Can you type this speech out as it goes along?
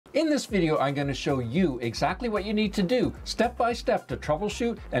In this video, I'm going to show you exactly what you need to do step by step to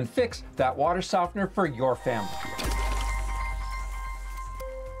troubleshoot and fix that water softener for your family.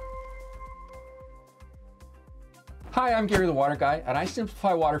 Hi, I'm Gary the Water Guy, and I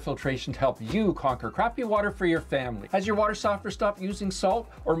simplify water filtration to help you conquer crappy water for your family. Has your water softener stopped using salt?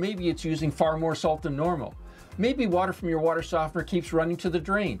 Or maybe it's using far more salt than normal. Maybe water from your water softener keeps running to the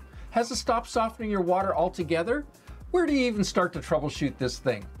drain. Has it stopped softening your water altogether? Where do you even start to troubleshoot this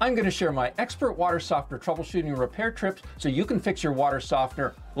thing? I'm going to share my expert water softener troubleshooting and repair tips so you can fix your water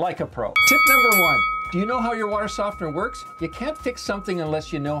softener like a pro. Tip number 1. Do you know how your water softener works? You can't fix something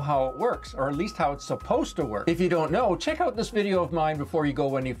unless you know how it works, or at least how it's supposed to work. If you don't know, check out this video of mine before you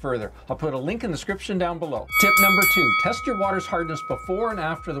go any further. I'll put a link in the description down below. Tip number 2, test your water's hardness before and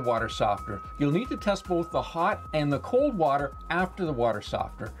after the water softener. You'll need to test both the hot and the cold water after the water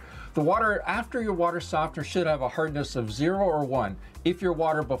softener. The water after your water softener should have a hardness of 0 or 1. If your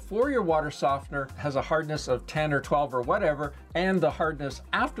water before your water softener has a hardness of 10 or 12 or whatever, and the hardness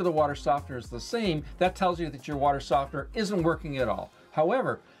after the water softener is the same, that tells you that your water softener isn't working at all.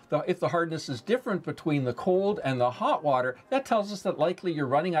 However, if the hardness is different between the cold and the hot water, that tells us that likely you're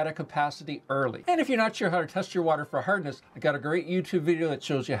running out of capacity early. And if you're not sure how to test your water for hardness, I got a great YouTube video that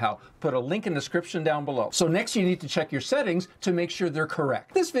shows you how. Put a link in the description down below. So next you need to check your settings to make sure they're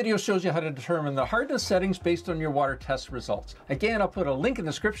correct. This video shows you how to determine the hardness settings based on your water test results. Again, I'll put a link in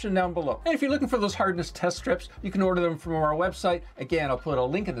the description down below. And if you're looking for those hardness test strips, you can order them from our website. Again, I'll put a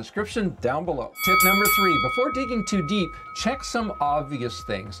link in the description down below. Tip number 3, before digging too deep, check some obvious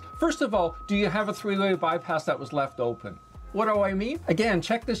things. First of all, do you have a 3-way bypass that was left open? What do I mean? Again,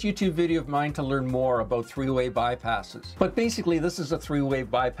 check this YouTube video of mine to learn more about 3-way bypasses. But basically, this is a 3-way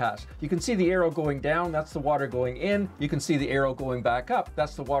bypass. You can see the arrow going down, that's the water going in. You can see the arrow going back up,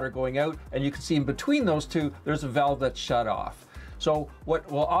 that's the water going out. And you can see in between those two, there's a valve that's shut off. So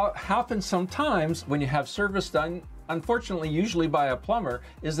what will happen sometimes when you have service done, unfortunately, usually by a plumber,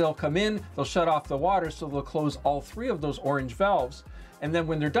 is they'll come in, they'll shut off the water, so they'll close all 3 of those orange valves. And then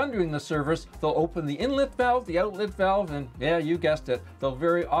when they're done doing the service, they'll open the inlet valve, the outlet valve, and yeah, you guessed it, they'll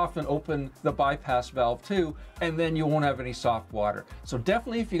very often open the bypass valve too, and then you won't have any soft water. So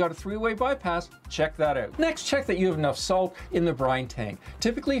definitely, if you got a 3-way bypass, check that out. Next, check that you have enough salt in the brine tank.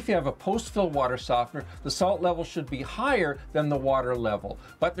 Typically, if you have a post-fill water softener, the salt level should be higher than the water level,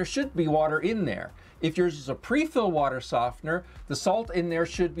 but there should be water in there. If yours is a pre-fill water softener, the salt in there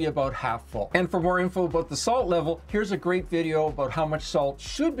should be about half full. And for more info about the salt level, here's a great video about how much salt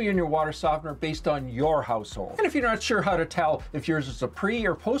should be in your water softener based on your household. And if you're not sure how to tell if yours is a pre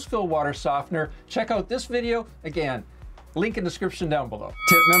or post-fill water softener, check out this video. Again, link in the description down below.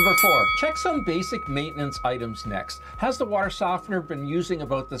 Tip number 4, check some basic maintenance items next. Has the water softener been using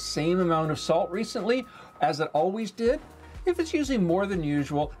about the same amount of salt recently as it always did? If it's using more than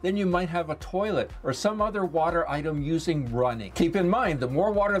usual, then you might have a toilet or some other water item using running. Keep in mind, the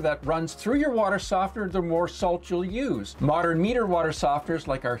more water that runs through your water softener, the more salt you'll use. Modern meter water softeners,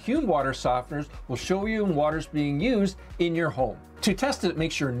 like our Hume water softeners, will show you when water's being used in your home. To test it,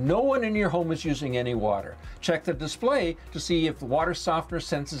 make sure no one in your home is using any water. Check the display to see if the water softener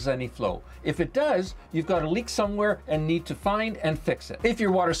senses any flow. If it does, you've got a leak somewhere and need to find and fix it. If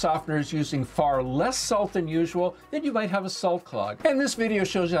your water softener is using far less salt than usual, then you might have a salt clog. And this video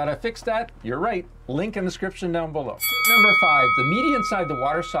shows you how to fix that. You're right, link in the description down below. Number 5, the media inside the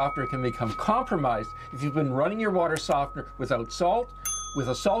water softener can become compromised if you've been running your water softener without salt, with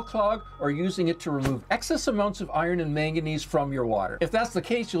a salt clog, or using it to remove excess amounts of iron and manganese from your water. If that's the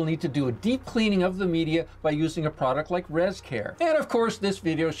case, you'll need to do a deep cleaning of the media by using a product like ResCare. And of course, this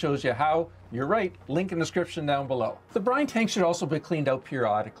video shows you how. You're right, link in the description down below. The brine tank should also be cleaned out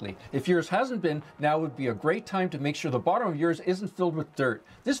periodically. If yours hasn't been, now would be a great time to make sure the bottom of yours isn't filled with dirt.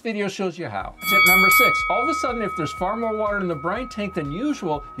 This video shows you how. Tip number 6, all of a sudden if there's far more water in the brine tank than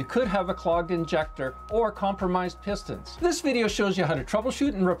usual, you could have a clogged injector or compromised pistons. This video shows you how to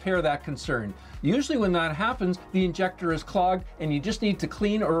troubleshoot and repair that concern. Usually when that happens, the injector is clogged and you just need to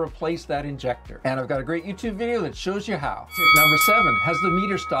clean or replace that injector. And I've got a great YouTube video that shows you how. Tip number 7, has the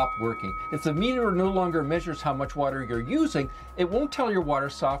meter stopped working? If the meter no longer measures how much water you're using, it won't tell your water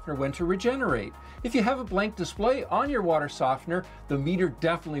softener when to regenerate. If you have a blank display on your water softener, the meter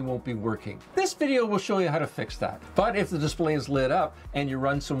definitely won't be working. This video will show you how to fix that. But if the display is lit up and you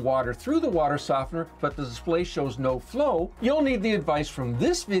run some water through the water softener, but the display shows no flow, you'll need the advice from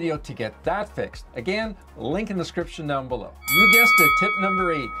this video to get that fixed. Again, link in the description down below. You guessed it, tip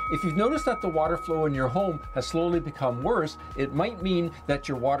number 8. If you've noticed that the water flow in your home has slowly become worse, it might mean that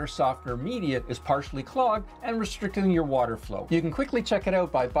your water softener meter media is partially clogged and restricting your water flow. You can quickly check it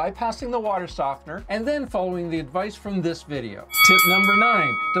out by bypassing the water softener and then following the advice from this video. Tip number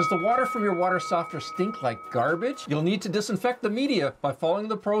 9. Does the water from your water softener stink like garbage? You'll need to disinfect the media by following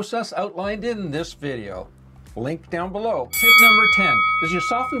the process outlined in this video. Link down below. Tip number 10. Does your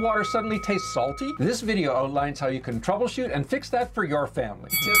softened water suddenly taste salty? This video outlines how you can troubleshoot and fix that for your family.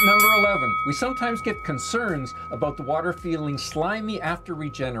 Tip number 11. We sometimes get concerns about the water feeling slimy after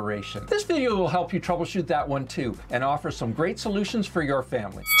regeneration. This video will help you troubleshoot that one too and offer some great solutions for your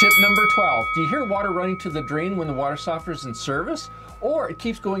family. Tip number 12. Do you hear water running to the drain when the water softener is in service? Or it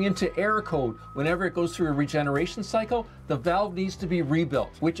keeps going into error code whenever it goes through a regeneration cycle? The valve needs to be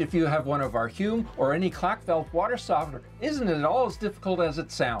rebuilt, which if you have one of our Hume or any clack valve water softener, isn't at all as difficult as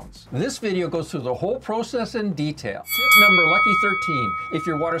it sounds. This video goes through the whole process in detail. Tip number lucky 13. If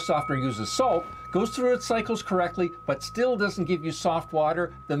your water softener uses salt, goes through its cycles correctly, but still doesn't give you soft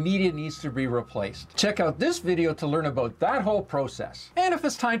water, the media needs to be replaced. Check out this video to learn about that whole process. And if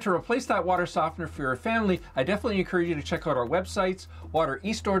it's time to replace that water softener for your family, I definitely encourage you to check out our websites,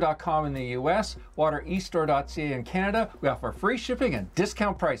 waterestore.com in the US, waterestore.ca in Canada. We offer free shipping and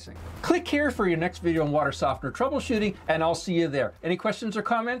discount pricing. Click here for your next video on water softener troubleshooting, and I'll see you there. Any questions or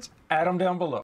comments? Add them down below.